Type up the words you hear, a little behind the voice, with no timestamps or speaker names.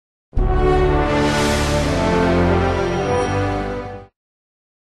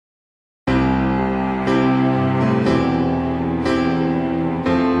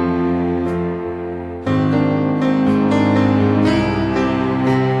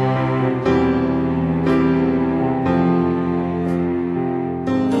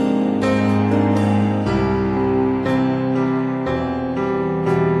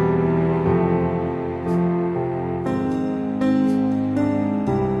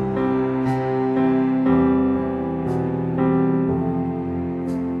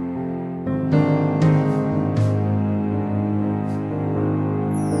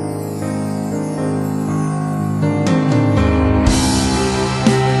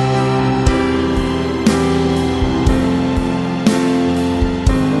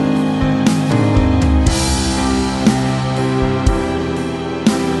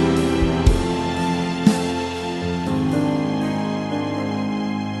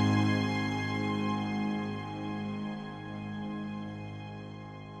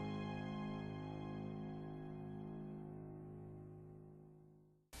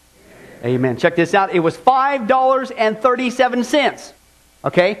Amen. Check this out. It was $5.37.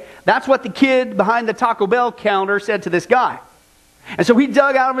 Okay? That's what the kid behind the Taco Bell counter said to this guy. And so he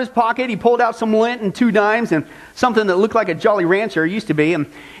dug out of his pocket, he pulled out some lint and 2 dimes and something that looked like a Jolly Rancher, used to be. And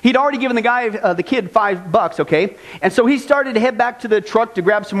he'd already given the guy, the kid, $5, okay? And so he started to head back to the truck to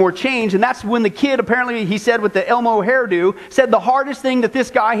grab some more change. And that's when the kid, apparently, he said with the Elmo hairdo, said the hardest thing that this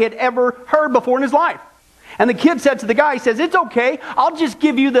guy had ever heard before in his life. And the kid said to the guy, he says, "It's okay, I'll just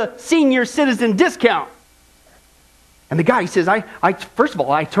give you the senior citizen discount." And the guy, he says, first of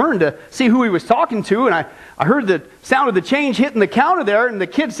all, I turned to see who he was talking to, and I heard the sound of the change hitting the counter there, and the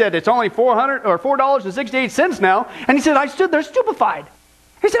kid said, "It's only $4.68 now." And he said, I stood there stupefied.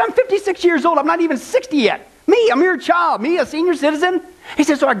 He said, "I'm 56 years old, I'm not even 60 yet. Me, a mere child, me, a senior citizen?" He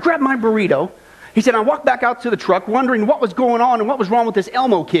said, so I grabbed my burrito. He said, I walked back out to the truck, wondering what was going on and what was wrong with this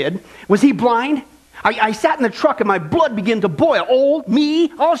Elmo kid. Was he blind? I sat in the truck and my blood began to boil. Oh,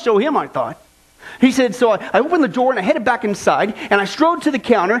 me, I'll show him, I thought. He said, so I opened the door and I headed back inside and I strode to the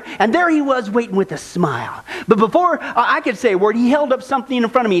counter and there he was waiting with a smile. But before I could say a word, he held up something in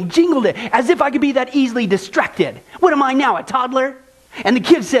front of me and jingled it as if I could be that easily distracted. What am I now, a toddler? And the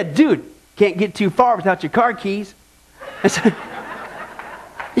kid said, "Dude, can't get too far without your car keys."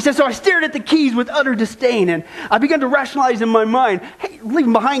 He said, so I stared at the keys with utter disdain and I began to rationalize in my mind, hey,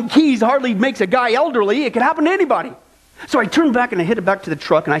 leaving behind keys hardly makes a guy elderly. It could happen to anybody. So I turned back and I headed back to the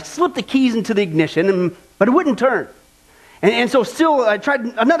truck and I slipped the keys into the ignition, but it wouldn't turn. And so still I tried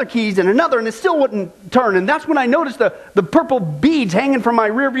another keys and another and it still wouldn't turn. And that's when I noticed the purple beads hanging from my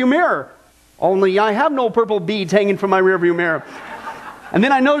rearview mirror. Only I have no purple beads hanging from my rearview mirror. And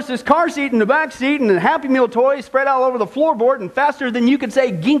then I noticed this car seat in the back seat and the Happy Meal toys spread all over the floorboard, and faster than you could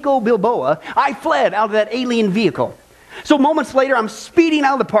say Ginkgo Bilboa, I fled out of that alien vehicle. So moments later, I'm speeding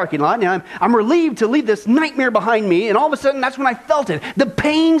out of the parking lot, and I'm relieved to leave this nightmare behind me, and all of a sudden, that's when I felt it. The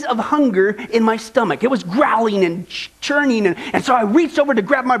pains of hunger in my stomach. It was growling and churning, and so I reached over to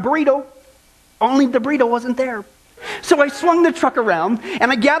grab my burrito, only the burrito wasn't there. So I swung the truck around,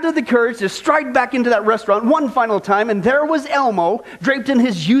 and I gathered the courage to stride back into that restaurant one final time, and there was Elmo, draped in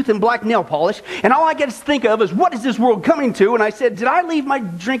his youth in black nail polish, and all I could think of is, what is this world coming to? And I said, did I leave my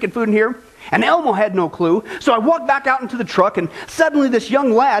drink and food in here? And Elmo had no clue, so I walked back out into the truck, and suddenly this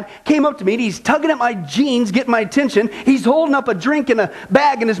young lad came up to me, and he's tugging at my jeans, getting my attention. He's holding up a drink in a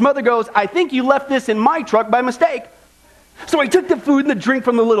bag, and his mother goes, "I think you left this in my truck by mistake." So I took the food and the drink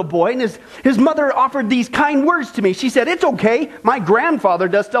from the little boy, and his mother offered these kind words to me. She said, "It's okay, my grandfather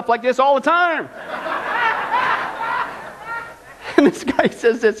does stuff like this all the time." And this guy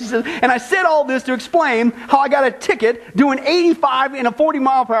says this, he says, and I said all this to explain how I got a ticket doing 85 in a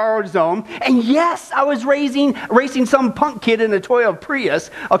 40-mile-per-hour zone. And yes, I was racing some punk kid in a Toyota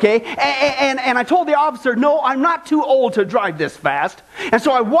Prius, okay? And I told the officer, no, I'm not too old to drive this fast. And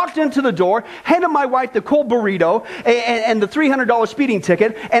so I walked into the door, handed my wife the cold burrito and the $300 speeding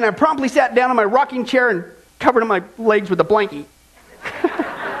ticket, and I promptly sat down in my rocking chair and covered my legs with a blankie.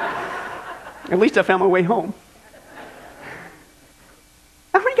 At least I found my way home.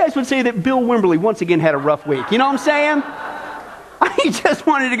 How many guys would say that Bill Wimberly once again had a rough week? You know what I'm saying? He just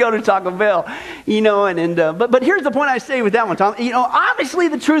wanted to go to Taco Bell, you know, but here's the point I say with that one, Tom. You know, obviously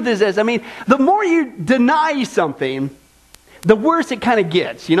the truth is this. I mean, the more you deny something, the worse it kind of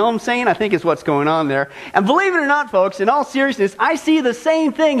gets. You know what I'm saying? I think is what's going on there. And believe it or not, folks, in all seriousness, I see the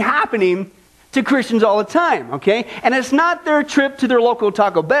same thing happening to Christians all the time, okay? And it's not their trip to their local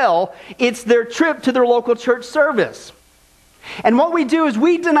Taco Bell. It's their trip to their local church service. And what we do is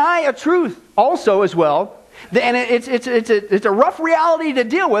we deny a truth also as well. And it's a rough reality to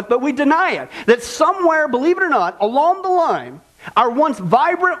deal with, but we deny it. That somewhere, believe it or not, along the line, our once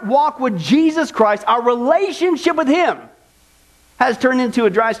vibrant walk with Jesus Christ, our relationship with Him, has turned into a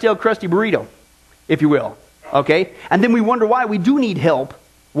dry, stale, crusty burrito, if you will. Okay? And then we wonder why we do need help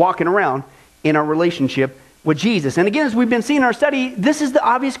walking around in our relationship with Jesus. And again, as we've been seeing in our study, this is the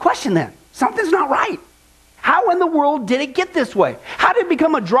obvious question then. Something's not right. How in the world did it get this way? How did it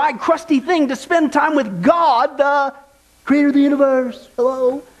become a dry, crusty thing to spend time with God, the creator of the universe?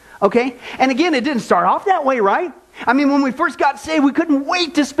 Hello? Okay? And again, it didn't start off that way, right? I mean, when we first got saved, we couldn't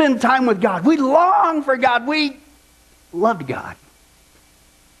wait to spend time with God. We longed for God. We loved God.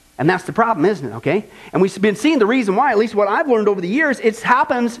 And that's the problem, isn't it? Okay? And we've been seeing the reason why, at least what I've learned over the years, it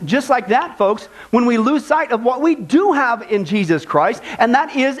happens just like that, folks, when we lose sight of what we do have in Jesus Christ, and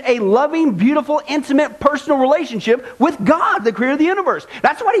that is a loving, beautiful, intimate, personal relationship with God, the creator of the universe.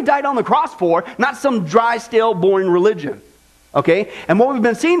 That's what He died on the cross for, not some dry, stale, boring religion. Okay? And what we've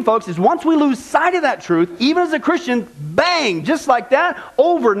been seeing, folks, is once we lose sight of that truth, even as a Christian, bang, just like that,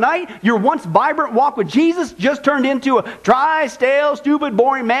 overnight, your once vibrant walk with Jesus just turned into a dry, stale, stupid,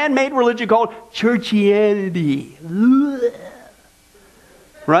 boring, man-made religion called churchianity.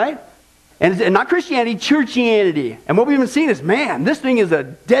 Right? And not Christianity, churchianity. And what we've been seeing is, man, this thing is a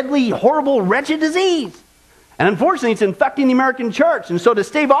deadly, horrible, wretched disease. And unfortunately, it's infecting the American church. And so to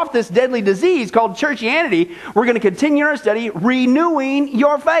stave off this deadly disease called churchianity, we're going to continue our study, Renewing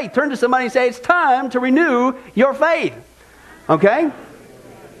Your Faith. Turn to somebody and say, it's time to renew your faith. Okay?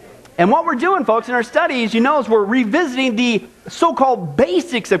 And what we're doing, folks, in our study, as you know, is we're revisiting the so-called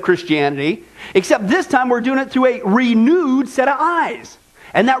basics of Christianity, except this time we're doing it through a renewed set of eyes.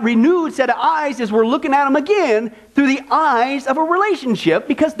 And that renewed set of eyes is we're looking at them again through the eyes of a relationship,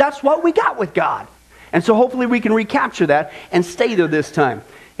 because that's what we got with God. And so hopefully we can recapture that and stay there this time.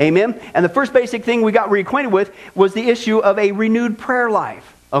 Amen? And the first basic thing we got reacquainted with was the issue of a renewed prayer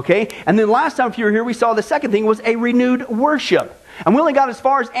life. Okay? And then last time, if you were here, we saw the second thing was a renewed worship. And we only got as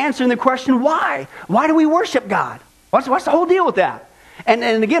far as answering the question, why? Why do we worship God? What's the whole deal with that? And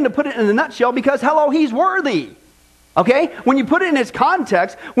again, to put it in a nutshell, because, hello, He's worthy. Okay? When you put it in its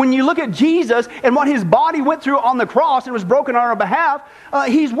context, when you look at Jesus and what His body went through on the cross and was broken on our behalf,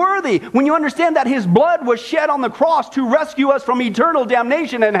 He's worthy. When you understand that His blood was shed on the cross to rescue us from eternal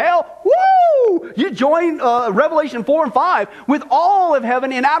damnation and hell, woo! You join Revelation 4 and 5 with all of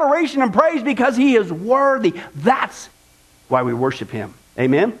heaven in adoration and praise because He is worthy. That's why we worship Him.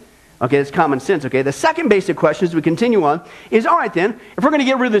 Amen? Okay, that's common sense, okay? The second basic question as we continue on is, all right then, if we're going to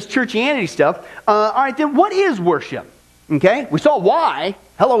get rid of this churchianity stuff, all right then, what is worship? Okay? We saw why.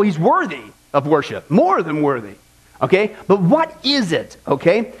 Hello, He's worthy of worship. More than worthy. Okay? But what is it?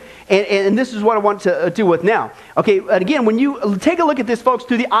 Okay? And this is what I want to do with now. Okay, and again, when you take a look at this, folks,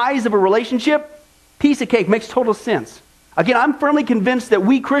 through the eyes of a relationship, piece of cake, makes total sense. Again, I'm firmly convinced that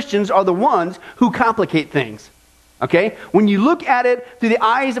we Christians are the ones who complicate things. Okay? When you look at it through the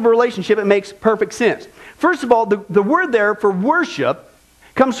eyes of a relationship, it makes perfect sense. First of all, the word there for worship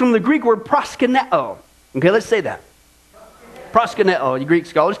comes from the Greek word proskuneo. Okay, let's say that. Proskuneo, you Greek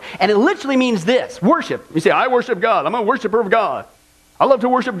scholars. And it literally means this, worship. You say, I worship God. I'm a worshiper of God. I love to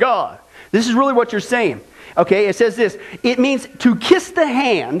worship God. This is really what you're saying. Okay, it says this. It means to kiss the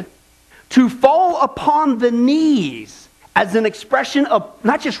hand, to fall upon the knees as an expression of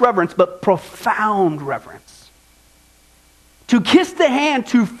not just reverence, but profound reverence. To kiss the hand,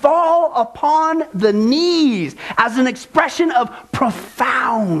 to fall upon the knees as an expression of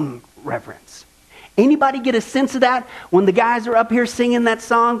profound reverence. Anybody get a sense of that when the guys are up here singing that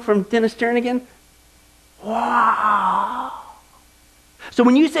song from Dennis Jernigan? Wow. So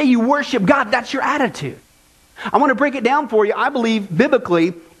when you say you worship God, that's your attitude. I want to break it down for you. I believe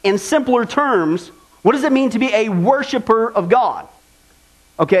biblically, in simpler terms, what does it mean to be a worshiper of God?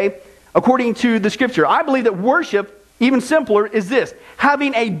 Okay? According to the Scripture, I believe that worship, even simpler, is this: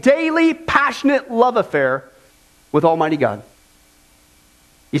 having a daily, passionate love affair with Almighty God.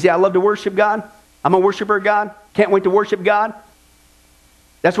 You say, I love to worship God. I'm a worshiper of God. Can't wait to worship God.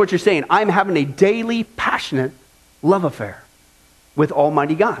 That's what you're saying. I'm having a daily, passionate love affair with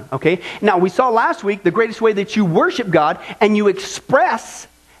Almighty God. Okay? Now, we saw last week the greatest way that you worship God and you express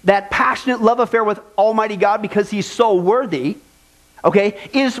that passionate love affair with Almighty God because He's so worthy, okay,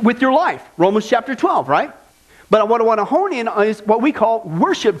 is with your life. Romans chapter 12, right? But what I want to hone in on is what we call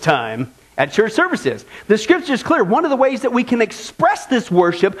worship time at church services. The Scripture is clear. One of the ways that we can express this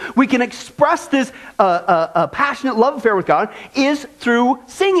worship, we can express this passionate love affair with God, is through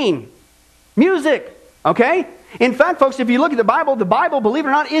singing, music, okay? In fact, folks, if you look at the Bible, believe it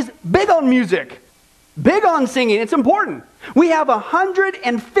or not, is big on music, big on singing. It's important. We have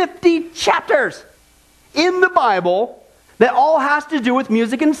 150 chapters in the Bible that all has to do with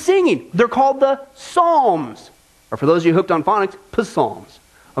music and singing. They're called the Psalms. Or for those of you hooked on phonics, psalms.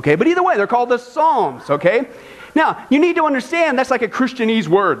 Okay, but either way, they're called the Psalms, okay? Now, you need to understand that's like a Christianese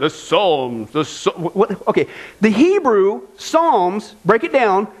word, the Psalms. Okay, the Hebrew Psalms, break it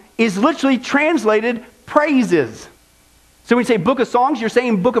down, is literally translated praises. So when you say book of songs, you're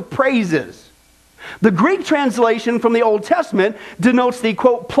saying book of praises. The Greek translation from the Old Testament denotes the,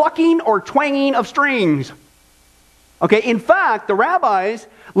 quote, plucking or twanging of strings. Okay, in fact, the rabbis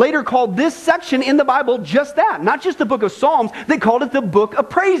later called this section in the Bible just that. Not just the book of Psalms, they called it the book of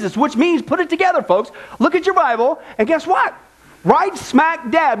praises, which means, put it together, folks, look at your Bible, and guess what? Right smack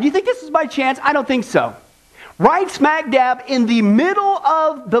dab. Do you think this is by chance? I don't think so. Right smack dab in the middle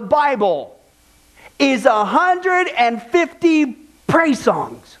of the Bible is 150 praise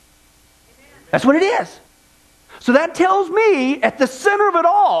songs. That's what it is. So that tells me, at the center of it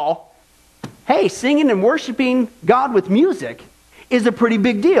all, hey, singing and worshiping God with music is a pretty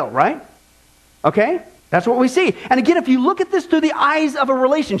big deal, right? Okay? That's what we see. And again, if you look at this through the eyes of a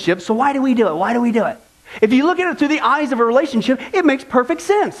relationship, so why do we do it? Why do we do it? If you look at it through the eyes of a relationship, it makes perfect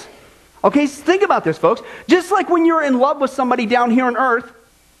sense. Okay, so think about this, folks. Just like when you're in love with somebody down here on earth,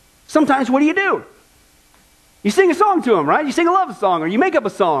 sometimes what do? You sing a song to them, right? You sing a love song or you make up a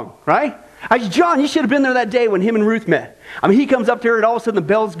song, right? John, you should have been there that day when him and Ruth met. I mean, he comes up to her and all of a sudden the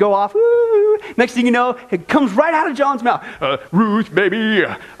bells go off. Woo! Next thing you know, it comes right out of John's mouth. Ruth, baby,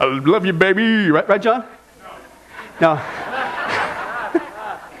 I love you, baby. Right, John? No.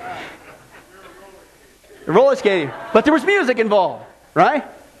 Roller skating. But there was music involved, right?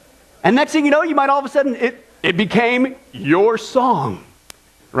 And next thing you know, you might all of a sudden, it became your song,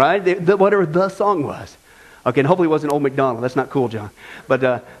 right? Whatever the song was. Okay, and hopefully it wasn't Old MacDonald. That's not cool, John. But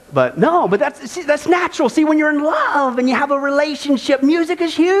that's natural. See, when you're in love and you have a relationship, music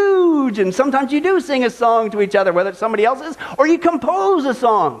is huge. And sometimes you do sing a song to each other, whether it's somebody else's or you compose a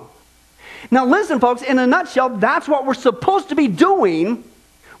song. Now listen, folks, in a nutshell, that's what we're supposed to be doing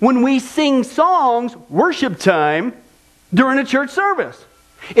when we sing songs, worship time, during a church service.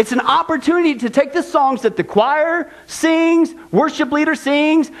 It's an opportunity to take the songs that the choir sings, worship leader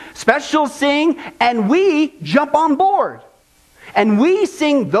sings, specials sing, and we jump on board. And we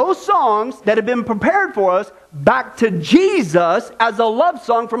sing those songs that have been prepared for us back to Jesus as a love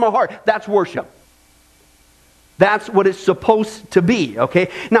song from our heart. That's worship. That's what it's supposed to be, okay?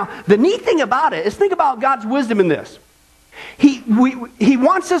 Now, the neat thing about it is think about God's wisdom in this. He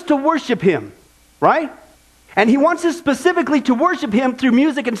wants us to worship Him, right? And He wants us specifically to worship Him through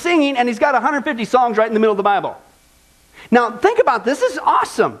music and singing, and He's got 150 songs right in the middle of the Bible. Now, think about this. This is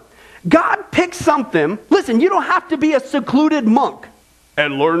awesome. God picks something. Listen, you don't have to be a secluded monk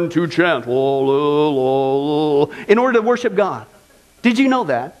and learn to chant in order to worship God. Did you know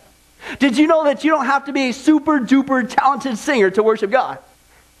that? Did you know that you don't have to be a super duper talented singer to worship God?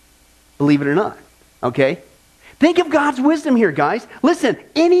 Believe it or not, okay? Think of God's wisdom here, guys. Listen,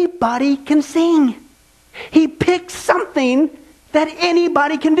 anybody can sing. He picks something that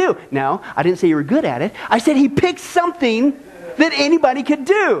anybody can do. Now, I didn't say you were good at it. I said He picks something that anybody could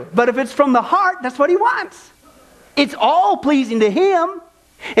do. But if it's from the heart, that's what He wants. It's all pleasing to Him.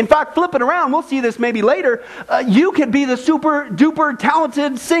 In fact, flip it around. We'll see this maybe later. You could be the super duper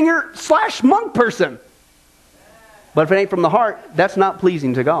talented singer / monk person. But if it ain't from the heart, that's not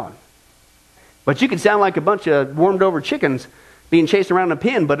pleasing to God. But you can sound like a bunch of warmed over chickens being chased around in a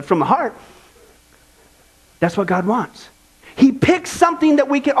pen, but from the heart, that's what God wants. He picks something that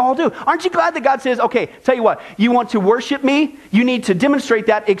we can all do. Aren't you glad that God says, okay, tell you what, you want to worship me? You need to demonstrate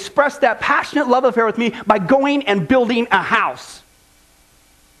that, express that passionate love affair with me by going and building a house.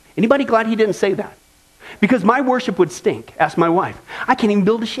 Anybody glad He didn't say that? Because my worship would stink. Ask my wife. I can't even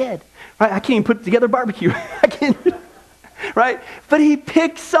build a shed. Right? I can't even put together a barbecue. I can't... Right? But He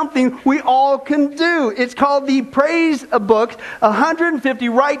picked something we all can do. It's called the praise book, 150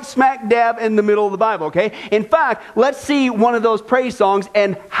 right smack dab in the middle of the Bible, okay? In fact, let's see one of those praise songs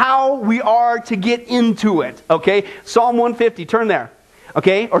and how we are to get into it, okay? Psalm 150, turn there,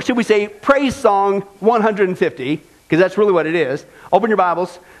 okay? Or should we say praise song 150, because that's really what it is. Open your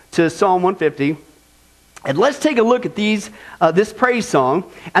Bibles to Psalm 150. And let's take a look at this praise song.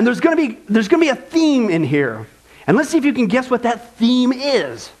 And there's going to be a theme in here. And let's see if you can guess what that theme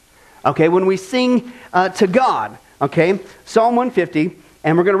is, okay, when we sing to God, okay? Psalm 150,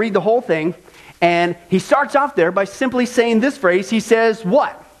 and we're going to read the whole thing. And he starts off there by simply saying this phrase. He says,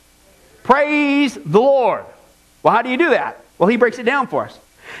 what? Praise the Lord. Well, how do you do that? Well, he breaks it down for us.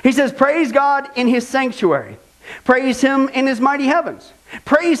 He says, praise God in His sanctuary. Praise Him in His mighty heavens.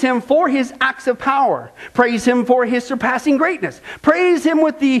 Praise Him for His acts of power. Praise Him for His surpassing greatness. Praise Him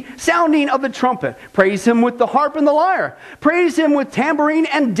with the sounding of the trumpet. Praise Him with the harp and the lyre. Praise Him with tambourine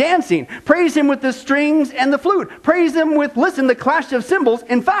and dancing. Praise Him with the strings and the flute. Praise Him with, listen, the clash of cymbals.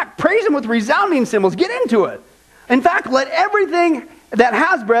 In fact, praise Him with resounding cymbals. Get into it. In fact, let everything that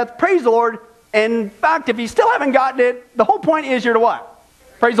has breath praise the Lord. In fact, if you still haven't gotten it, the whole point is you're to what?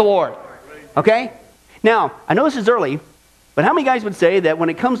 Praise the Lord. Okay? Now, I know this is early, but how many guys would say that when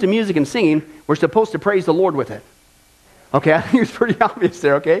it comes to music and singing, we're supposed to praise the Lord with it? Okay, I think it's pretty obvious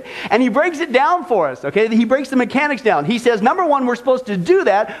there, okay? And he breaks it down for us, okay? He breaks the mechanics down. He says, number one, we're supposed to do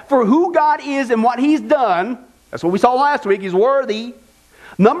that for who God is and what He's done. That's what we saw last week. He's worthy.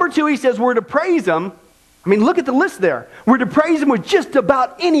 Number two, he says we're to praise Him. I mean, look at the list there. We're to praise Him with just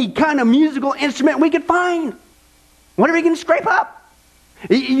about any kind of musical instrument we could find. Whatever you can scrape up.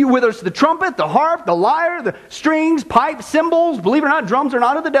 Whether it's the trumpet, the harp, the lyre, the strings, pipes, cymbals, believe it or not, drums are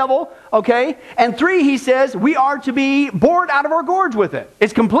not of the devil, okay? And 3, he says, we are to be bored out of our gorge with it.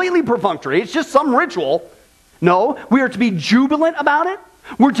 It's completely perfunctory. It's just some ritual. No, we are to be jubilant about it.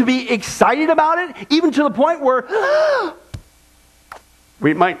 We're to be excited about it, even to the point where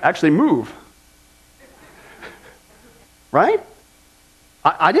we might actually move. Right?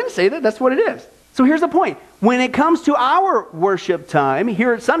 I didn't say that. That's what it is. So here's the point. When it comes to our worship time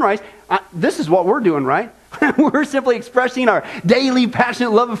here at Sunrise, this is what we're doing, right? We're simply expressing our daily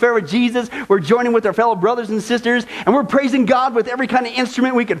passionate love affair with Jesus. We're joining with our fellow brothers and sisters, and we're praising God with every kind of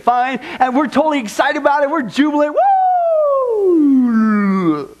instrument we could find, and we're totally excited about it. We're jubilant.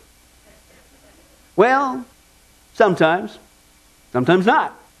 Woo! Well, sometimes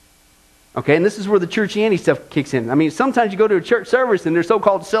not. Okay, and this is where the churchianity stuff kicks in. I mean, sometimes you go to a church service and their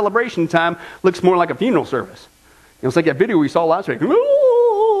so-called celebration time looks more like a funeral service. You know, it's like that video we saw last week.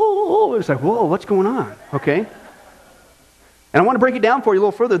 It's like, whoa, what's going on? Okay? And I want to break it down for you a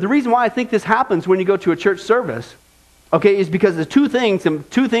little further. The reason why I think this happens when you go to a church service, okay, is because the two things, and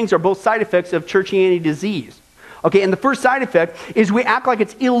two things are both side effects of churchianity disease. Okay, and the first side effect is we act like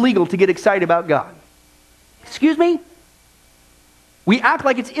it's illegal to get excited about God. Excuse me? We act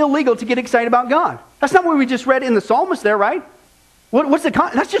like it's illegal to get excited about God. That's not what we just read in the psalmist there, right?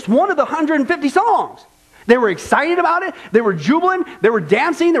 That's just one of the 150 songs. They were excited about it. They were jubilant. They were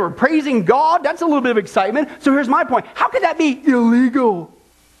dancing. They were praising God. That's a little bit of excitement. So here's my point. How could that be illegal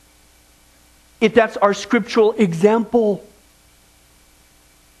if that's our scriptural example?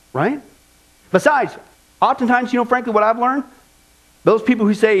 Right? Besides, oftentimes, frankly, what I've learned, those people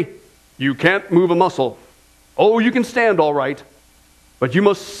who say, you can't move a muscle. Oh, you can stand all right. But you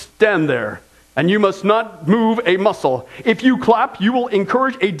must stand there, and you must not move a muscle. If you clap, you will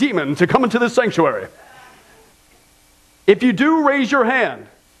encourage a demon to come into this sanctuary. If you do raise your hand,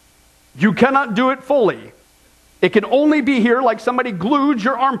 you cannot do it fully. It can only be here like somebody glued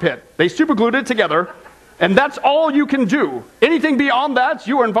your armpit. They super glued it together, and that's all you can do. Anything beyond that,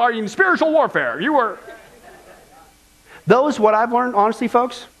 you are involving spiritual warfare. You are... Those, what I've learned, honestly,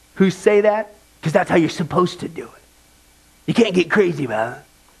 folks, who say that, because that's how you're supposed to do it. You can't get crazy about it.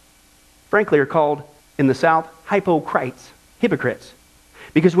 Frankly, are called in the South hypocrites.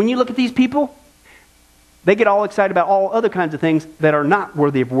 Because when you look at these people, they get all excited about all other kinds of things that are not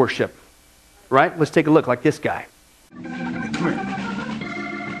worthy of worship. Right? Let's take a look like this guy. Hey, come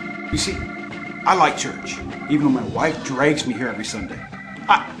here. You see, I like church, even though my wife drags me here every Sunday.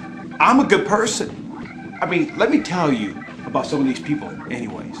 I'm a good person. I mean, let me tell you about some of these people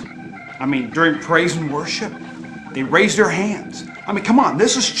anyways. I mean, during praise and worship, they raise their hands. I mean, come on,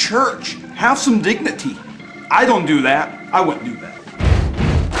 this is church. Have some dignity. I don't do that. I wouldn't do that.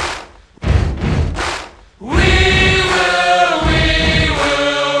 We will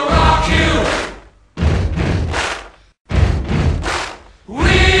rock you. We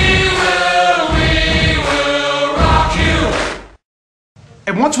will rock you.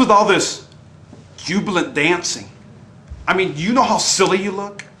 And what's with all this jubilant dancing? I mean, do you know how silly you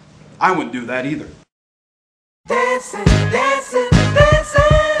look? I wouldn't do that either. Dancing, dancing, dancing.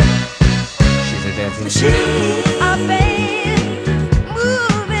 She's a dancing machine. Oh, baby,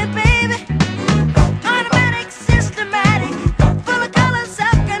 move it, baby. Automatic, systematic, full of color,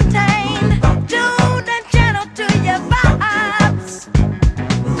 self-contained. Tuned and channeled to your vibes.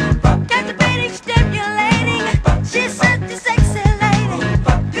 Captivating, stimulating. She's such a sexy lady.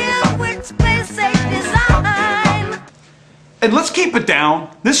 Filled with space, safe design. And let's keep it down.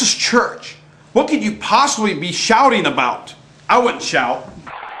 This is church. What could you possibly be shouting about? I wouldn't shout.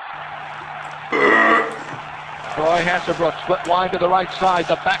 Troy Hasselbrook split wide to the right side.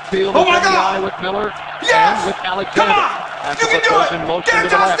 The backfield Oh is my in the God! eye with Miller. Yes! And with Alexander. Come on! You can do it! In motion Get a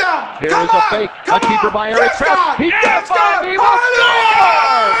to the left. touchdown! Here Come is a on! fake. Come A keeper on! by Eric Yes, Press. God! He Yes, gets God! five. He will Hallelujah!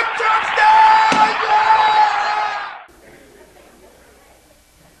 score! Touchdown! Yeah!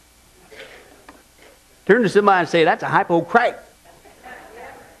 Turn to somebody and say, that's a hypocrite.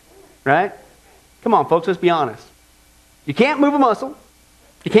 Right? Come on, folks, let's be honest. You can't move a muscle.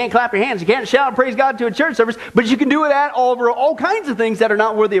 You can't clap your hands. You can't shout and praise God to a church service, but you can do that over all kinds of things that are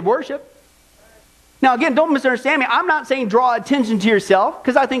not worthy of worship. Now, again, don't misunderstand me. I'm not saying draw attention to yourself,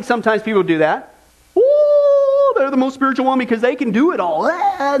 because I think sometimes people do that. Ooh, they're the most spiritual one because they can do it all.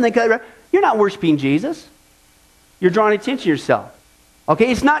 And you're not worshiping Jesus. You're drawing attention to yourself. Okay?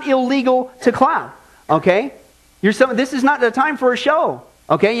 It's not illegal to clap. Okay? This is not the time for a show.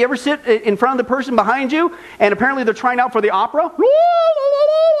 Okay, you ever sit in front of the person behind you, and apparently they're trying out for the opera?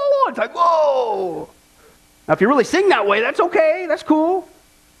 It's like, whoa! Now, if you really sing that way, that's okay, that's cool.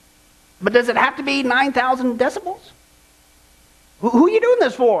 But does it have to be 9,000 decibels? Who are you doing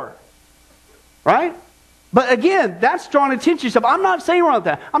this for? Right? But again, that's drawing attention to yourself. I'm not saying around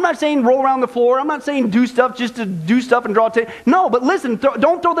that. I'm not saying roll around the floor. I'm not saying do stuff just to do stuff and draw attention. No, but listen,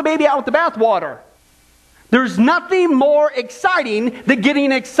 don't throw the baby out with the bathwater. There's nothing more exciting than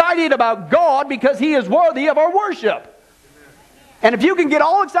getting excited about God because He is worthy of our worship. And if you can get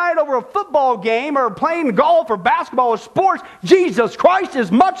all excited over a football game or playing golf or basketball or sports, Jesus Christ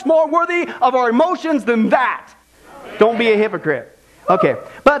is much more worthy of our emotions than that. Don't be a hypocrite. Okay,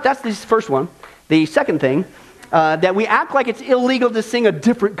 but that's the first one. The second thing, that we act like it's illegal to sing a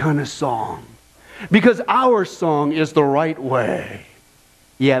different kind of song because our song is the right way.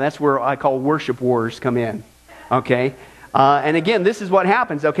 Yeah, that's where I call worship wars come in. Okay? And again, this is what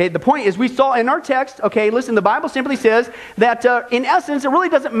happens. Okay? The point is we saw in our text, okay, listen, the Bible simply says that in essence, it really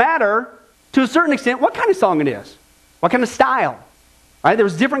doesn't matter to a certain extent what kind of song it is, what kind of style. Right?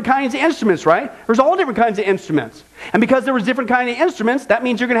 There's different kinds of instruments, right? There's all different kinds of instruments. And because there was different kinds of instruments, that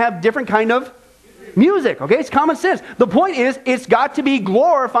means you're going to have different kind of music. Okay? It's common sense. The point is, it's got to be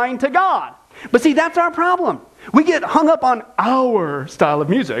glorifying to God. But see, that's our problem. We get hung up on our style of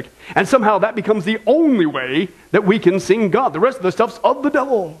music, and somehow that becomes the only way that we can sing God. The rest of the stuff's of the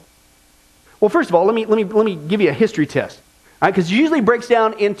devil. Well, first of all, let me give you a history test. All right? Because it usually breaks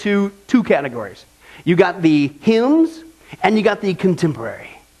down into two categories. You got the hymns, and you got the contemporary.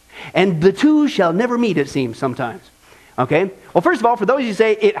 And the two shall never meet, it seems, sometimes. Okay? Well, first of all, for those of you who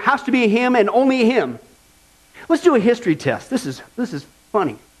say it has to be a hymn and only a hymn, let's do a history test. This is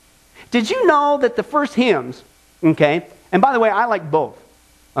funny. Did you know that the first hymns, okay, and by the way, I like both,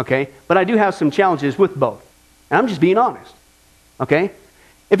 okay, but I do have some challenges with both. And I'm just being honest, okay?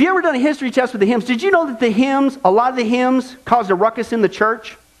 If you ever done a history test with the hymns, did you know that the hymns, a lot of the hymns caused a ruckus in the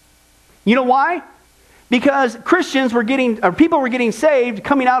church? You know why? Because people were getting saved,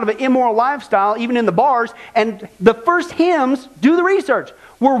 coming out of an immoral lifestyle, even in the bars, and the first hymns, do the research,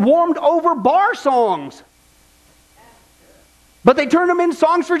 were warmed over bar songs. But they turned them into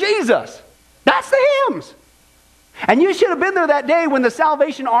songs for Jesus. That's the hymns. And you should have been there that day when the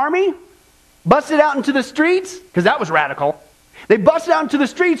Salvation Army busted out into the streets, because that was radical. They busted out into the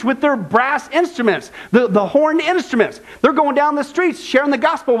streets with their brass instruments, the horn instruments. They're going down the streets sharing the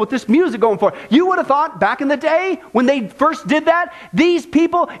gospel with this music going for it. You would have thought back in the day when they first did that, these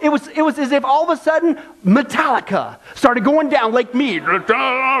people, it was as if all of a sudden Metallica started going down Lake Mead.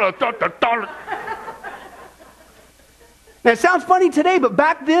 Now, it sounds funny today, but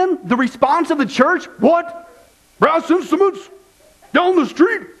back then, the response of the church, what? Brass instruments? Down the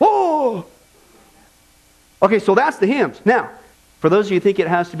street? Oh! Okay, so that's the hymns. Now, for those of you who think it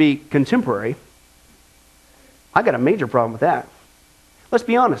has to be contemporary, I got a major problem with that. Let's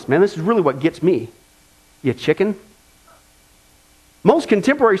be honest, man, this is really what gets me. You chicken? Most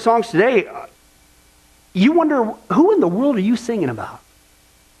contemporary songs today, you wonder, who in the world are you singing about?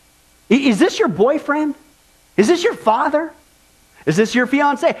 Is this your boyfriend? Is this your father? Is this your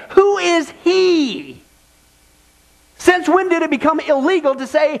fiance? Who is he? Since when did it become illegal to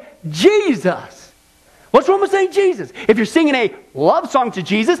say Jesus? What's wrong with saying Jesus? If you're singing a love song to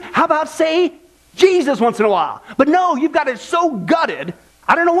Jesus, how about say Jesus once in a while? But no, you've got it so gutted.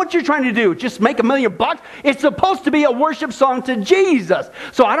 I don't know what you're trying to do. Just make $1 million bucks? It's supposed to be a worship song to Jesus.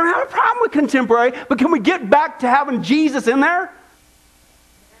 So I don't have a problem with contemporary, but can we get back to having Jesus in there?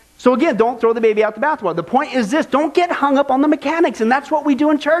 So again, don't throw the baby out the bathwater. The point is this, don't get hung up on the mechanics, and that's what we do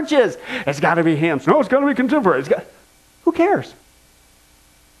in churches. It's got to be hymns. No, it's got to be contemporary. Who cares?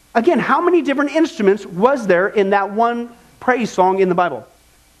 Again, how many different instruments was there in that one praise song in the Bible?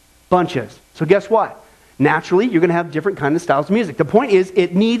 Bunches. So guess what? Naturally, you're going to have different kinds of styles of music. The point is,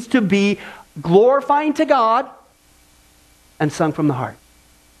 it needs to be glorifying to God and sung from the heart.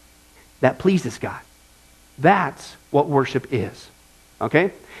 That pleases God. That's what worship is.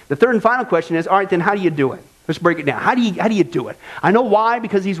 Okay? The third and final question is, all right, then how do you do it? Let's break it down. How do you do it? I know why,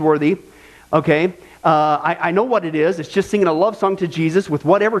 because He's worthy. Okay? I know what it is. It's just singing a love song to Jesus with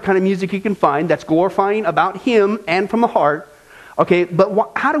whatever kind of music you can find that's glorifying about Him and from the heart. Okay,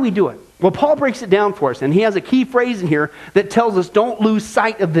 but how do we do it? Well, Paul breaks it down for us, and he has a key phrase in here that tells us don't lose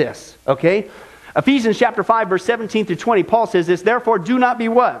sight of this. Okay? Ephesians chapter 5, verse 17 through 20, Paul says this, therefore do not be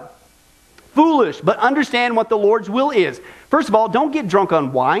what? Foolish, but understand what the Lord's will is. First of all, don't get drunk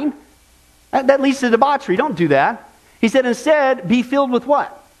on wine. That leads to debauchery. Don't do that. He said instead, be filled with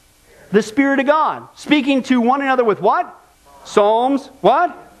what? The Spirit of God. Speaking to one another with what? Psalms.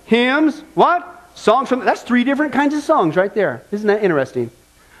 What? Hymns. What? Songs from... That's 3 different kinds of songs right there. Isn't that interesting?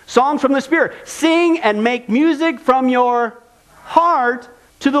 Songs from the Spirit. Sing and make music from your heart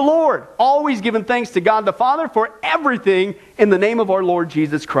to the Lord. Always giving thanks to God the Father for everything in the name of our Lord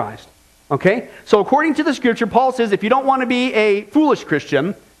Jesus Christ. Okay? So according to the scripture, Paul says if you don't want to be a foolish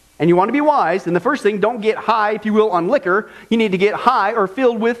Christian and you want to be wise, then the first thing, don't get high, if you will, on liquor. You need to get high or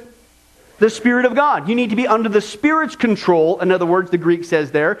filled with the Spirit of God. You need to be under the Spirit's control, in other words, the Greek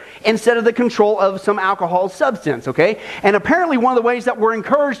says there, instead of the control of some alcohol substance, okay? And apparently one of the ways that we're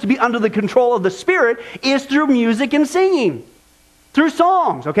encouraged to be under the control of the Spirit is through music and singing. Through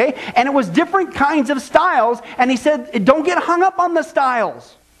songs, okay? And it was different kinds of styles, and he said, don't get hung up on the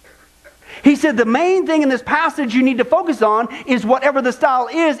styles. He said the main thing in this passage you need to focus on is whatever the style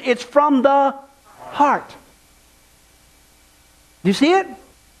is, it's from the heart. Do you see it?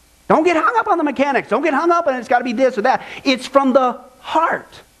 Don't get hung up on the mechanics. Don't get hung up on it's got to be this or that. It's from the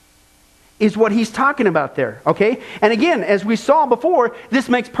heart is what he's talking about there, okay? And again, as we saw before, this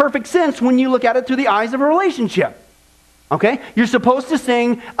makes perfect sense when you look at it through the eyes of a relationship. Okay? You're supposed to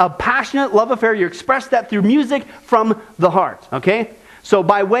sing a passionate love affair. You express that through music from the heart, okay? So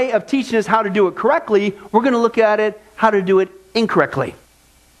by way of teaching us how to do it correctly, we're going to look at it how to do it incorrectly.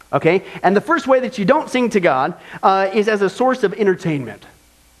 Okay? And the first way that you don't sing to God is as a source of entertainment.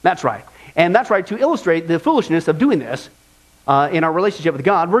 That's right. And that's right, to illustrate the foolishness of doing this in our relationship with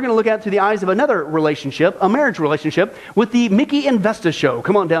God, we're going to look at it through the eyes of another relationship, a marriage relationship, with the Mickey and Vesta show.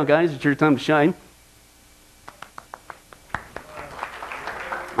 Come on down, guys. It's your time to shine.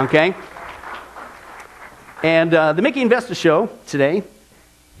 Okay? And the Mickey and Vesta show today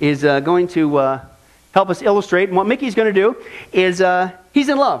is going to help us illustrate. And what Mickey's going to do is, he's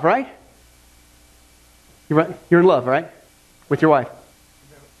in love, right? You're in love, right? With your wife?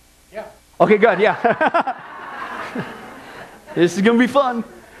 Yeah. Okay, good, yeah. This is going to be fun.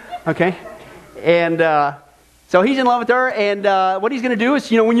 Okay? And so he's in love with her, and what he's going to do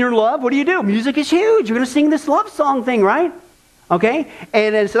is, when you're in love, what do? Music is huge. You're going to sing this love song thing, right? Okay?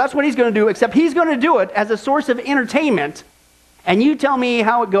 And so that's what he's going to do, except he's going to do it as a source of entertainment. And you tell me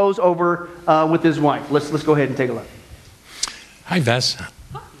how it goes over with his wife. Let's go ahead and take a look. Hi, Vess.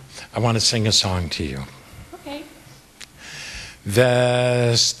 I want to sing a song to you. Okay.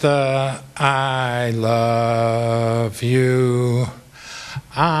 Vesta, I love you.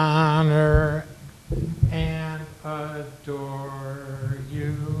 Honor and adore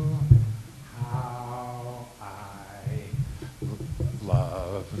you. How I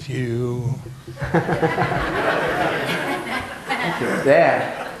love you.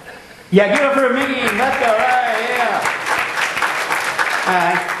 That. Yeah, give it up for Mickey. Let's go. Right, yeah. All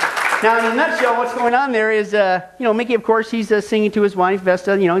right. Now, in a nutshell, what's going on there is, Mickey, of course, he's singing to his wife,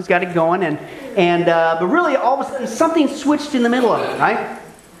 Vesta. He's got it going. But really, all of a sudden, something switched in the middle of it, right?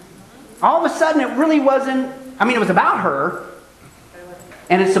 All of a sudden, it really wasn't, it was about her.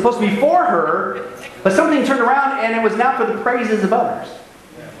 And it's supposed to be for her. But something turned around, and it was now for the praises of others.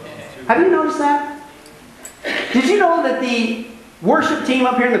 Have you noticed that? Did you know that the worship team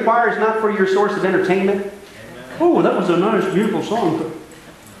up here in the choir is not for your source of entertainment? Oh, that was a nice, beautiful song.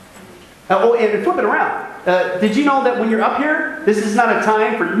 And flip it around. Did you know that when you're up here, this is not a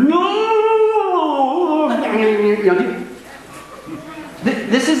time for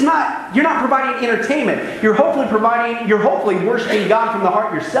this is not. You're not providing entertainment. You're hopefully worshiping God from the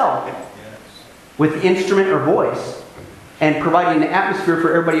heart yourself, with instrument or voice, and providing the atmosphere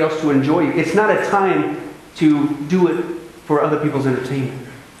for everybody else to enjoy you. It's not a time to do it for other people's entertainment.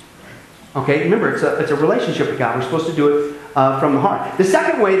 Okay, remember, it's a relationship with God. We're supposed to do it from the heart. The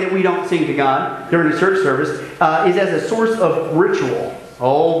second way that we don't sing to God during the church service is as a source of ritual.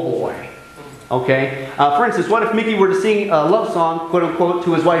 Oh boy. Okay. For instance, what if Mickey were to sing a love song, quote unquote,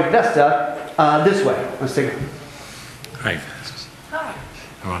 to his wife Vesta this way? Let's sing it. Hi, Vesta. Hi.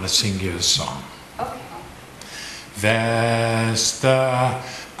 I want to sing you a song. Okay. Vesta,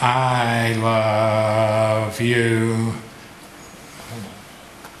 I love you.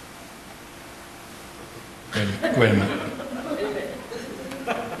 Wait a minute.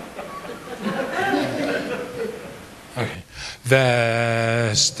 Okay.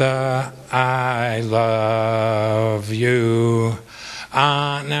 Vesta, I love you.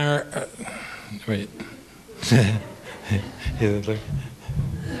 Honor. Wait.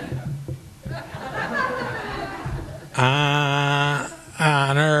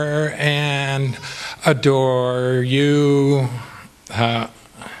 Honor and adore you.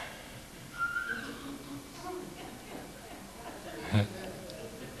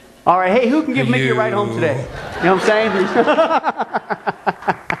 All right, hey, who can give Mickey a ride home today? You know what I'm saying?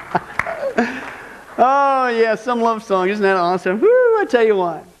 Oh, yeah, some love song. Isn't that awesome? Woo, I tell you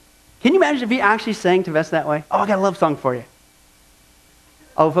what. Can you imagine if he actually sang to Vesta that way? Oh, I got a love song for you.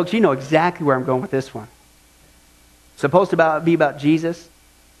 Oh, folks, you know exactly where I'm going with this one. Supposed to be about Jesus.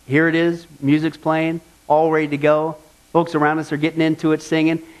 Here it is. Music's playing. All ready to go. Folks around us are getting into it,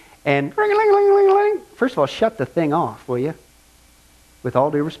 singing. and ring-a-ling-a-ling-a-ling. First of all, shut the thing off, will you? With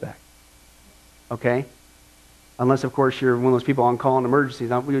all due respect. Okay? Unless, of course, you're one of those people on call in emergencies.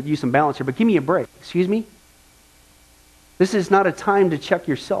 We would use some balance here, but give me a break. Excuse me? This is not a time to check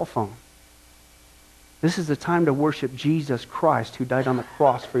your cell phone. This is the time to worship Jesus Christ who died on the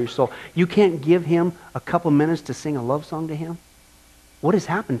cross for your soul. You can't give him a couple minutes to sing a love song to him? What has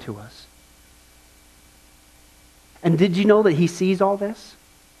happened to us? And did you know that he sees all this?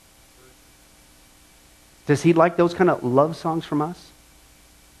 Does he like those kind of love songs from us?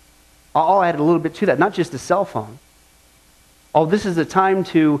 I'll add a little bit to that, not just the cell phone. Oh, this is the time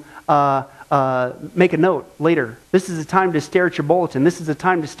to make a note later. This is the time to stare at your bulletin. This is the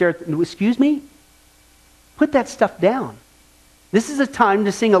time to stare at... Excuse me? Put that stuff down. This is a time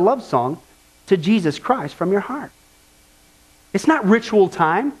to sing a love song to Jesus Christ from your heart. It's not ritual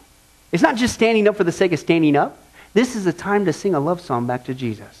time. It's not just standing up for the sake of standing up. This is a time to sing a love song back to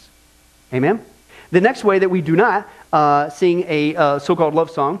Jesus. Amen? The next way that we do not sing a so-called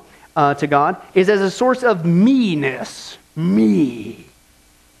love song to God is as a source of me-ness. Me.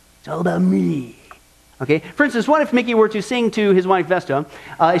 It's all about me. Okay? For instance, what if Mickey were to sing to his wife Vesta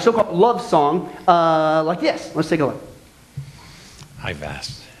a so-called love song like this? Let's take a look. Hi,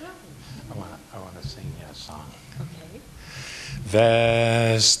 Vest. I want to sing you a song.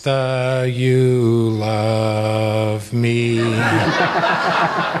 Vesta, you love me.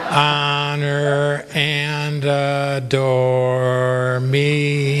 Honor and adore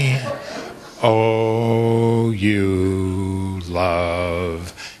me. Oh, you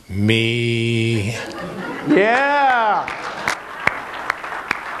love me. Yeah.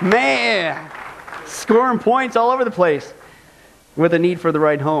 Man. Scoring points all over the place with a need for the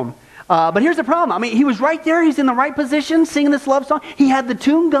ride home. But here's the problem. I mean, he was right there. He's in the right position singing this love song. He had the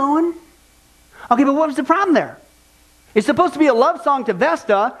tune going. Okay, but what was the problem there? It's supposed to be a love song to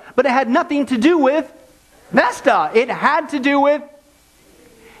Vesta, but it had nothing to do with Vesta. It had to do with...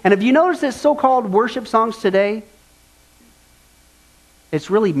 And have you noticed that so-called worship songs today, it's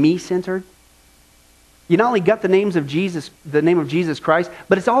really me-centered? You not only got the name of Jesus Christ,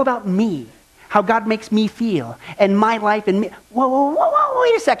 but it's all about me. How God makes me feel, and my life, and me. Whoa,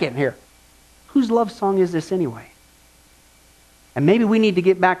 wait a second here. Whose love song is this anyway? And maybe we need to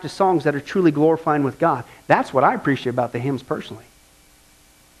get back to songs that are truly glorifying with God. That's what I appreciate about the hymns personally.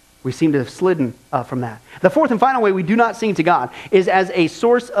 We seem to have slidden from that. The fourth and final way we do not sing to God is as a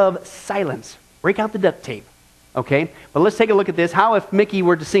source of silence. Break out the duct tape. Okay? But let's take a look at this. How if Mickey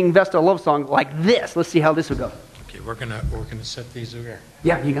were to sing Vesta a love song like this? Let's see how this would go. Okay, we're gonna set these over here.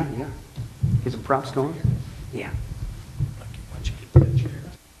 Yeah, you got it. Get some props going. Yeah. Okay, why don't you get that chair?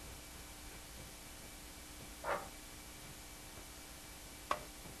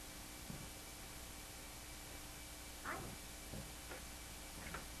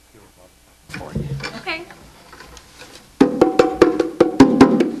 Okay.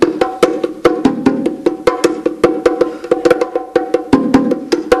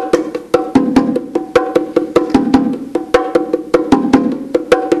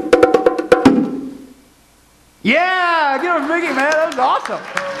 Yeah, give it for Mickey, man. That was awesome.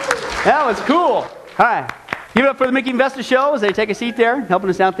 That was cool. All right. Give it up for the Mickey and Vesta show as they take a seat there, helping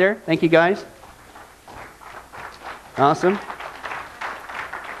us out there. Thank you, guys. Awesome.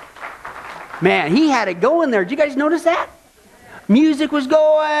 Man, he had it going there. Did you guys notice that? Music was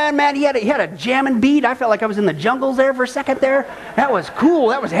going. Man, he had a jamming beat. I felt like I was in the jungles there for a second there. That was cool.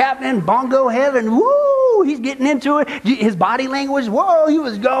 That was happening. Bongo heaven. Woo! He's getting into it. His body language. Whoa, he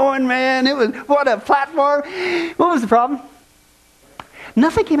was going, man. It was, what a platform. What was the problem?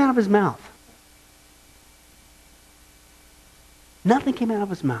 Nothing came out of his mouth. Nothing came out of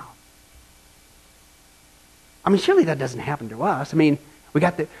his mouth. I mean, surely that doesn't happen to us. I mean, we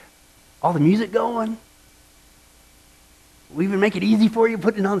got all the music going. We even make it easy for you,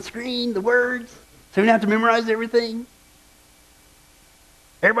 putting it on the screen, the words, so you don't have to memorize everything.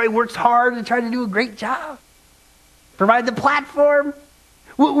 Everybody works hard to try to do a great job. Provide the platform.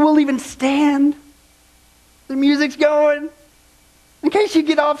 We'll even stand. The music's going. In case you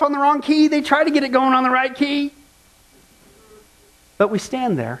get off on the wrong key, they try to get it going on the right key. But we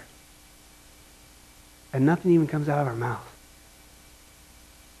stand there, and nothing even comes out of our mouth.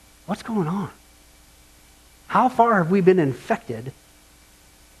 What's going on? How far have we been infected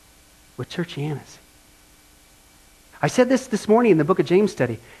with churchianity? I said this morning in the book of James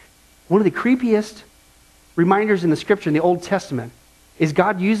study. One of the creepiest reminders in the scripture in the Old Testament is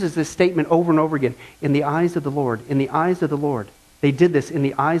God uses this statement over and over again. In the eyes of the Lord, in the eyes of the Lord. They did this in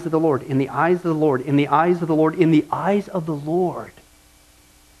the eyes of the Lord, in the eyes of the Lord, in the eyes of the Lord, in the eyes of the Lord.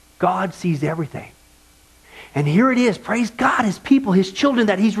 God sees everything. And here it is, praise God, his people, his children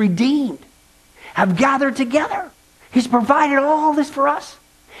that he's redeemed, have gathered together. He's provided all this for us.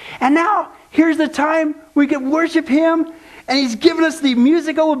 And now, here's the time we can worship him, and he's given us the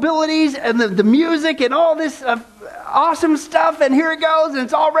musical abilities and the music and all this awesome stuff, and here it goes, and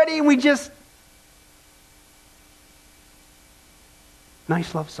it's all ready, and we just...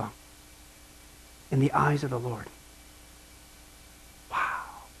 Nice love song. In the eyes of the Lord. Wow.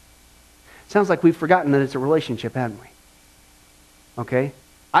 Sounds like we've forgotten that it's a relationship, haven't we? Okay?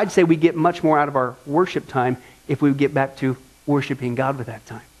 I'd say we get much more out of our worship time if we would get back to worshiping God with that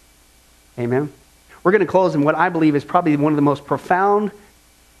time. Amen? We're going to close in what I believe is probably one of the most profound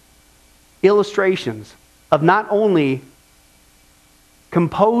illustrations of not only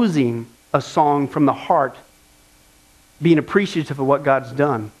composing a song from the heart, being appreciative of what God's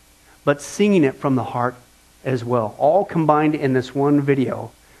done, but singing it from the heart as well. All combined in this one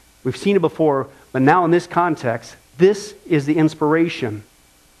video. We've seen it before, but now in this context, this is the inspiration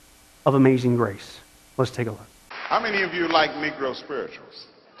of Amazing Grace. Let's take a look. How many of you like Negro spirituals?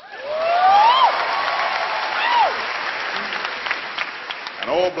 An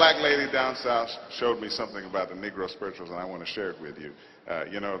old black lady down south showed me something about the Negro spirituals, and I want to share it with you.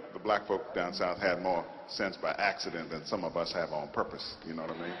 You know, the black folk down south had more sense by accident than some of us have on purpose. You know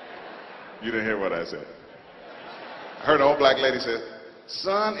what I mean? You didn't hear what I said. I heard an old black lady say,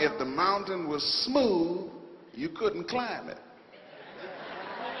 "Son, if the mountain was smooth, you couldn't climb it."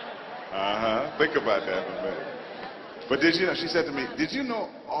 Think about that for a minute. But did you know, she said to me, did you know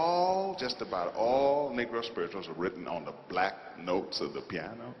just about all Negro spirituals are written on the black notes of the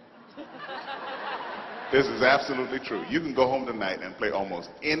piano? This is absolutely true. You can go home tonight and play almost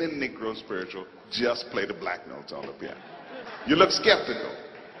any Negro spiritual, just play the black notes on the piano. You look skeptical.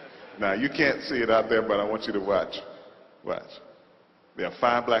 Now, you can't see it out there, but I want you to watch. Watch. There are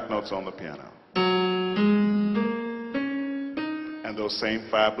 5 black notes on the piano. And those same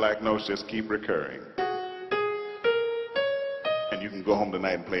 5 black notes just keep recurring. And you can go home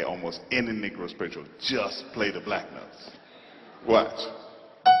tonight and play almost any Negro spiritual. Just play the black notes. Watch.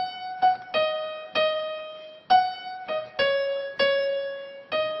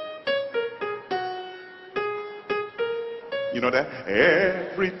 You know that?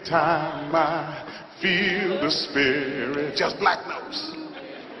 Every time I feel the Spirit. Just black notes.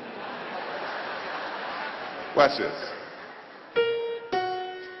 Watch this.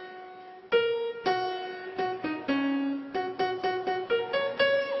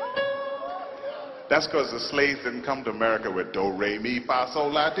 That's because the slaves didn't come to America with do, re, mi, fa,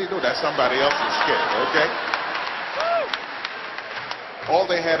 sol, la, ti, do. That's somebody else's scale, okay? All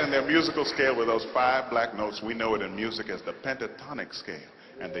they had in their musical scale were those 5 black notes. We know it in music as the pentatonic scale.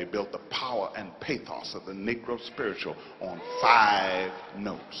 And they built the power and pathos of the Negro spiritual on 5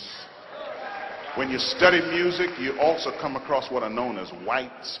 notes. When you study music, you also come across what are known as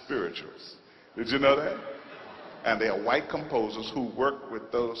white spirituals. Did you know that? And they are white composers who work with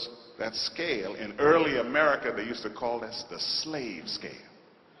that scale. In early America, they used to call this the slave scale.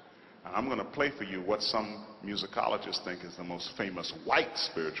 And I'm going to play for you what some musicologists think is the most famous white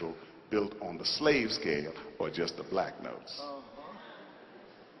spiritual built on the slave scale or just the black notes.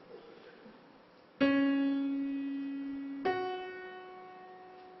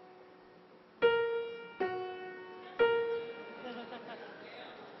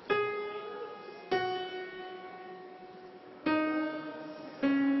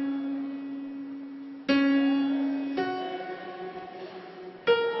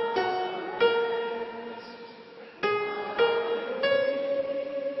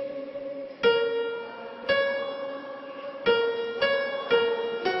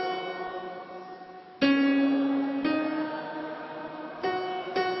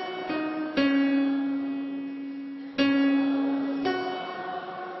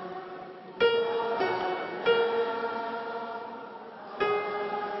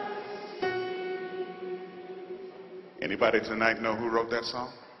 Anybody tonight know who wrote that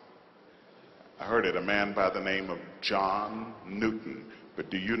song? I heard it, a man by the name of John Newton. But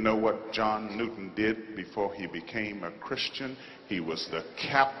do you know what John Newton did before he became a Christian? He was the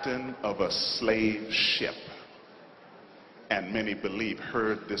captain of a slave ship. And many believe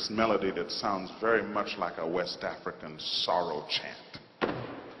heard this melody that sounds very much like a West African sorrow chant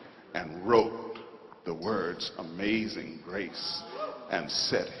and wrote the words Amazing Grace and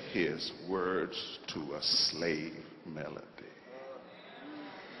set his words to a slave melody.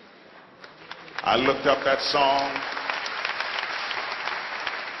 I looked up that song.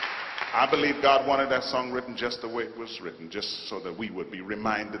 I believe God wanted that song written just the way it was written, just so that we would be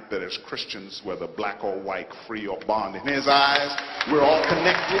reminded that as Christians, whether black or white, free or bond, in his eyes, we're all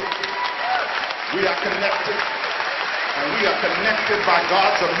connected. We are connected, and we are connected by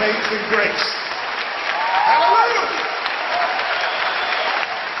God's amazing grace. Hallelujah!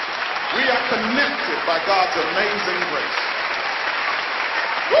 We are connected by God's amazing grace.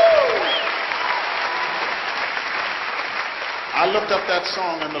 Woo! I looked up that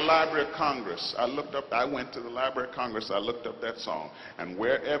song in the Library of Congress. I went to the Library of Congress, I looked up that song, and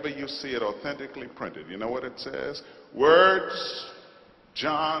wherever you see it authentically printed, you know what it says? Words,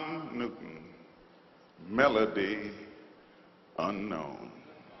 John Newton, melody unknown.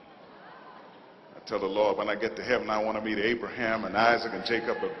 I tell the Lord, when I get to heaven, I want to meet Abraham and Isaac and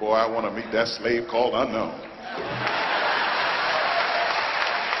Jacob, but boy, I want to meet that slave called unknown.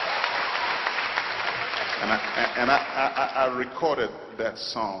 And I recorded that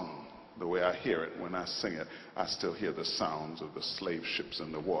song the way I hear it when I sing it. I still hear the sounds of the slave ships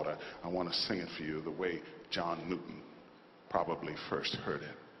in the water. I want to sing it for you the way John Newton probably first heard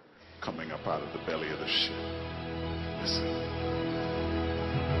it, coming up out of the belly of the ship. Listen.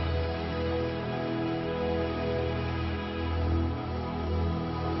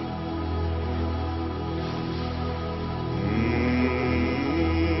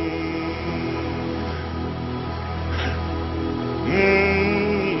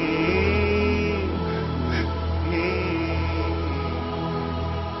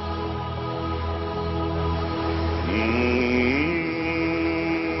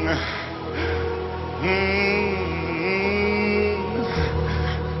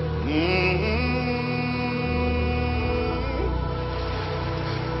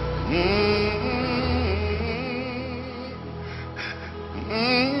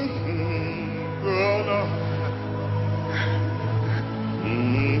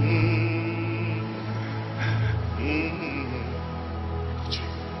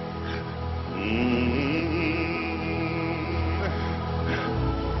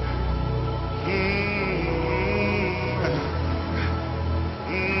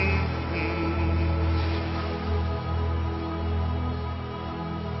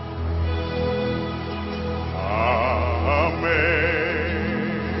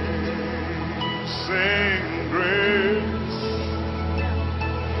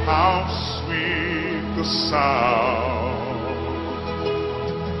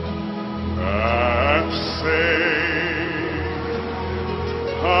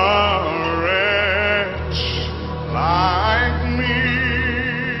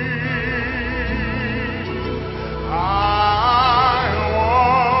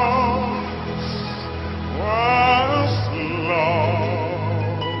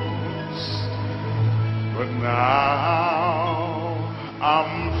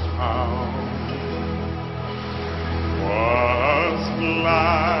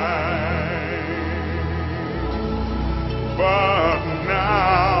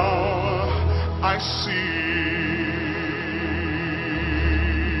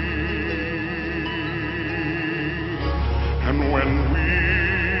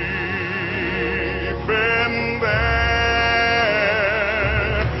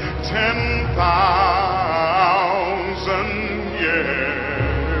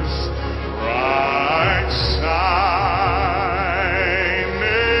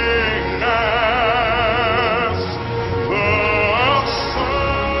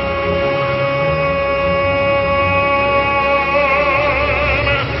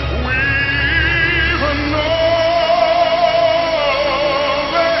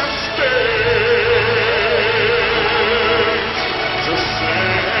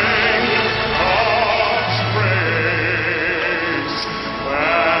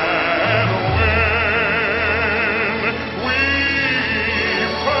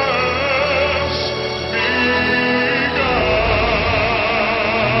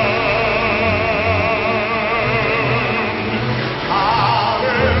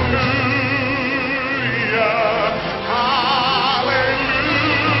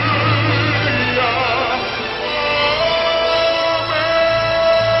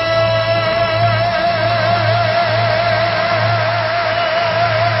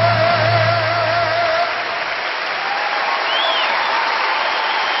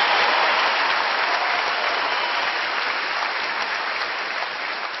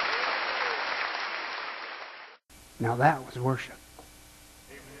 Now that was worship.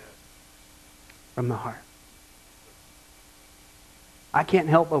 From the heart. I can't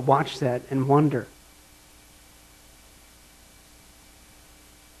help but watch that and wonder.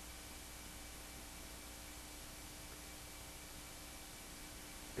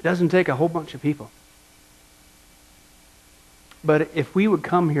 It doesn't take a whole bunch of people. But if we would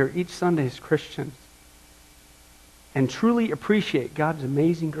come here each Sunday as Christians and truly appreciate God's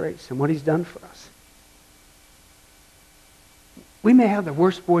amazing grace and what He's done for us. We may have the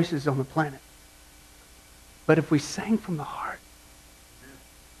worst voices on the planet, but if we sang from the heart,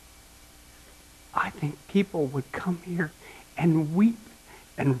 I think people would come here and weep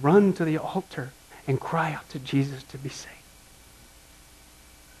and run to the altar and cry out to Jesus to be saved.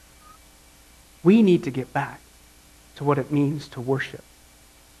 We need to get back to what it means to worship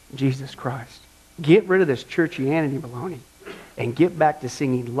Jesus Christ. Get rid of this churchianity baloney and get back to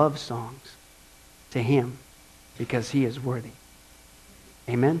singing love songs to Him because He is worthy.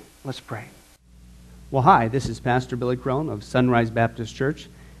 Amen? Let's pray. Well, hi, this is Pastor Billy Crone of Sunrise Baptist Church,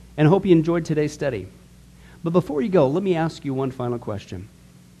 and I hope you enjoyed today's study. But before you go, let me ask you one final question.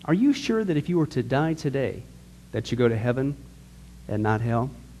 Are you sure that if you were to die today, that you go to heaven and not hell?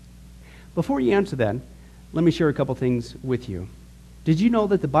 Before you answer that, let me share a couple things with you. Did you know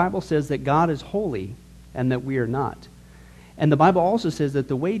that the Bible says that God is holy and that we are not? And the Bible also says that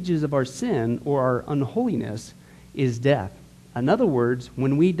the wages of our sin or our unholiness is death. In other words,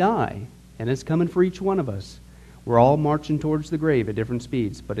 when we die, and it's coming for each one of us, we're all marching towards the grave at different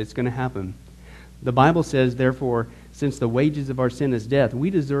speeds, but it's going to happen. The Bible says, therefore, since the wages of our sin is death, we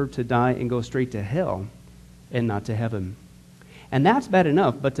deserve to die and go straight to hell and not to heaven. And that's bad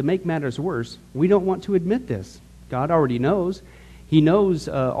enough, but to make matters worse, we don't want to admit this. God already knows. He knows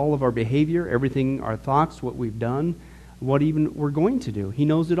all of our behavior, everything, our thoughts, what we've done, what even we're going to do. He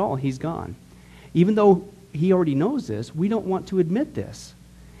knows it all. He's gone. Even though He already knows this, we don't want to admit this.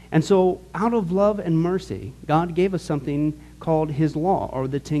 And so, out of love and mercy, God gave us something called His law, or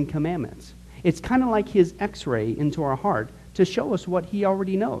the Ten Commandments. It's kind of like His x-ray into our heart to show us what He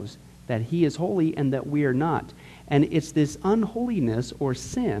already knows, that He is holy and that we are not. And it's this unholiness or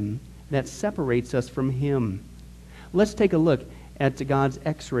sin that separates us from Him. Let's take a look at God's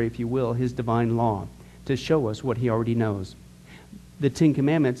x-ray, if you will, His divine law, to show us what He already knows. The Ten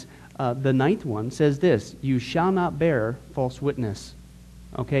Commandments, the ninth one says this: you shall not bear false witness.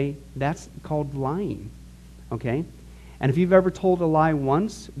 Okay? That's called lying. Okay? And if you've ever told a lie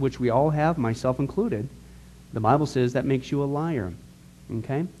once, which we all have, myself included, the Bible says that makes you a liar.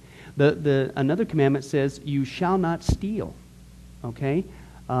 Okay? Another commandment says, you shall not steal. Okay?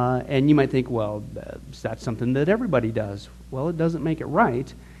 And you might think, well, that's something that everybody does. Well, it doesn't make it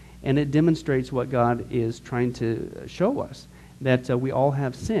right, and it demonstrates what God is trying to show us, that we all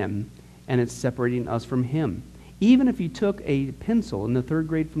have sin, and it's separating us from Him. Even if you took a pencil in the third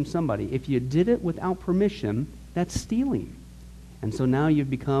grade from somebody, if you did it without permission, that's stealing. And so now you've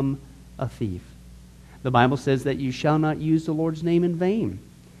become a thief. The Bible says that you shall not use the Lord's name in vain.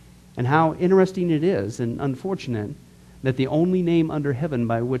 And how interesting it is and unfortunate that the only name under heaven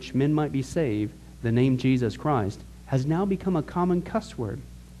by which men might be saved, the name Jesus Christ, has now become a common cuss word.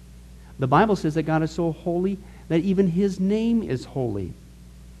 The Bible says that God is so holy that even His name is holy.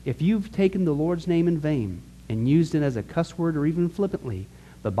 If you've taken the Lord's name in vain and used it as a cuss word or even flippantly,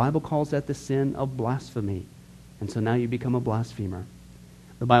 the Bible calls that the sin of blasphemy. And so now you become a blasphemer.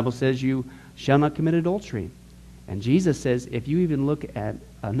 The Bible says you shall not commit adultery. And Jesus says if you even look at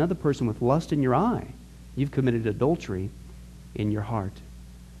another person with lust in your eye, you've committed adultery in your heart.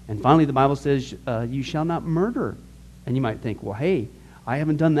 And finally, the Bible says you shall not murder. And you might think, well, hey, I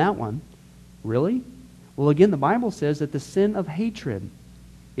haven't done that one. Really? Well, again, the Bible says that the sin of hatred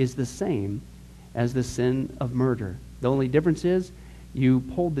is the same as the sin of murder. The only difference is you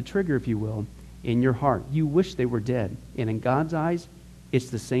pulled the trigger, if you will, in your heart. You wish they were dead. And in God's eyes,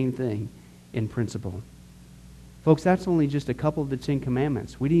 it's the same thing in principle. Folks, that's only just a couple of the Ten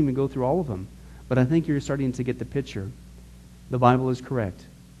Commandments. We didn't even go through all of them. But I think you're starting to get the picture. The Bible is correct.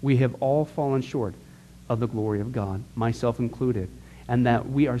 We have all fallen short of the glory of God, myself included, and that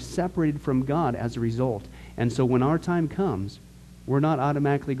we are separated from God as a result. And so when our time comes, we're not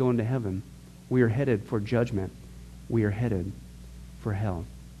automatically going to heaven. We are headed for judgment. We are headed for hell.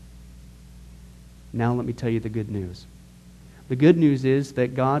 Now let me tell you the good news. The good news is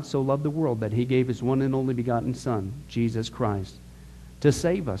that God so loved the world that He gave His one and only begotten Son, Jesus Christ, to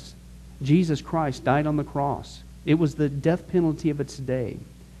save us. Jesus Christ died on the cross. It was the death penalty of its day.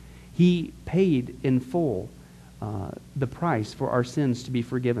 He paid in full the price for our sins to be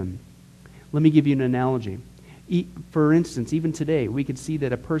forgiven. Let me give you an analogy. For instance, even today, we could see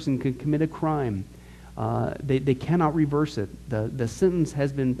that a person could commit a crime. They cannot reverse it. The sentence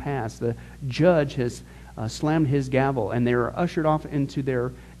has been passed. The judge has slammed his gavel, and they are ushered off into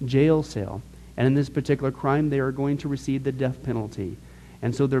their jail cell. And in this particular crime, they are going to receive the death penalty.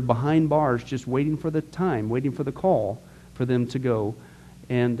 And so they're behind bars just waiting for the time, waiting for the call for them to go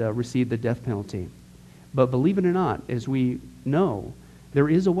and receive the death penalty. But believe it or not, as we know, there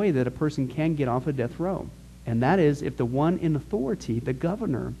is a way that a person can get off a death row. And that is if the one in authority, the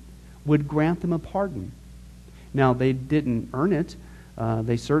governor, would grant them a pardon. Now, they didn't earn it.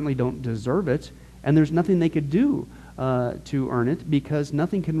 They certainly don't deserve it. And there's nothing they could do to earn it because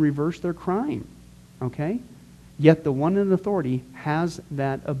nothing can reverse their crime. Okay? Yet the one in authority has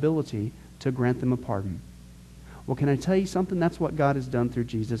that ability to grant them a pardon. Well, can I tell you something? That's what God has done through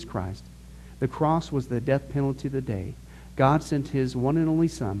Jesus Christ. The cross was the death penalty of the day. God sent his one and only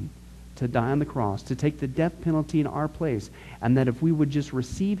Son to die on the cross, to take the death penalty in our place, and that if we would just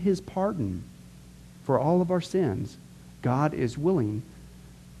receive his pardon for all of our sins, God is willing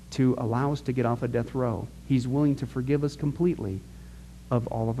to allow us to get off a death row. He's willing to forgive us completely of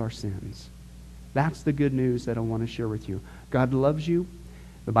all of our sins. That's the good news that I want to share with you. God loves you.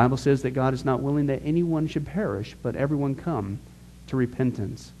 The Bible says that God is not willing that anyone should perish, but everyone come to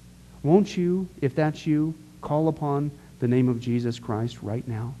repentance. Won't you, if that's you, call upon the name of Jesus Christ right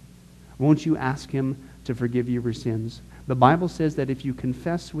now? Won't you ask him to forgive you your sins? The Bible says that if you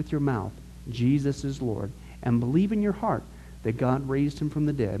confess with your mouth Jesus is Lord and believe in your heart that God raised him from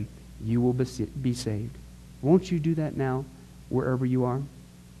the dead, you will be saved. Won't you do that now, wherever you are?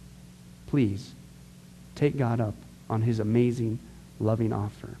 Please, take God up on his amazing, loving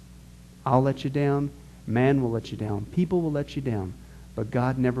offer. I'll let you down. Man will let you down. People will let you down. But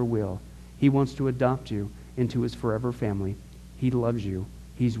God never will. He wants to adopt you into his forever family. He loves you.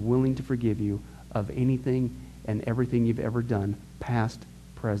 He's willing to forgive you of anything and everything you've ever done, past,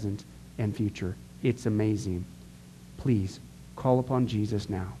 present, and future. It's amazing. Please, call upon Jesus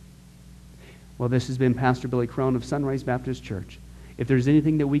now. Well, this has been Pastor Billy Crone of Sunrise Baptist Church. If there's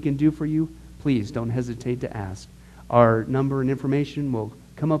anything that we can do for you, please don't hesitate to ask. Our number and information will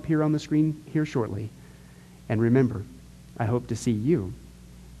come up here on the screen here shortly. And remember, I hope to see you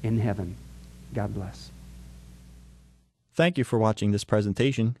in heaven. God bless. Thank you for watching this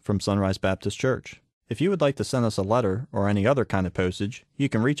presentation from Sunrise Baptist Church. If you would like to send us a letter or any other kind of postage, you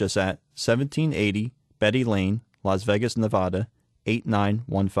can reach us at 1780 Betty Lane, Las Vegas, Nevada,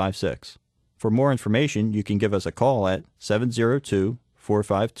 89156. For more information, you can give us a call at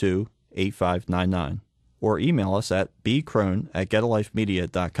 702-452-8599 or email us at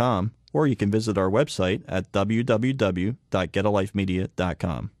bcrone@getalifemedia.com, or you can visit our website at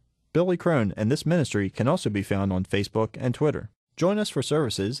www.getalifemedia.com. Billy Crone and this ministry can also be found on Facebook and Twitter. Join us for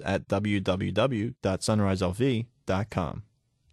services at www.sunriselv.com.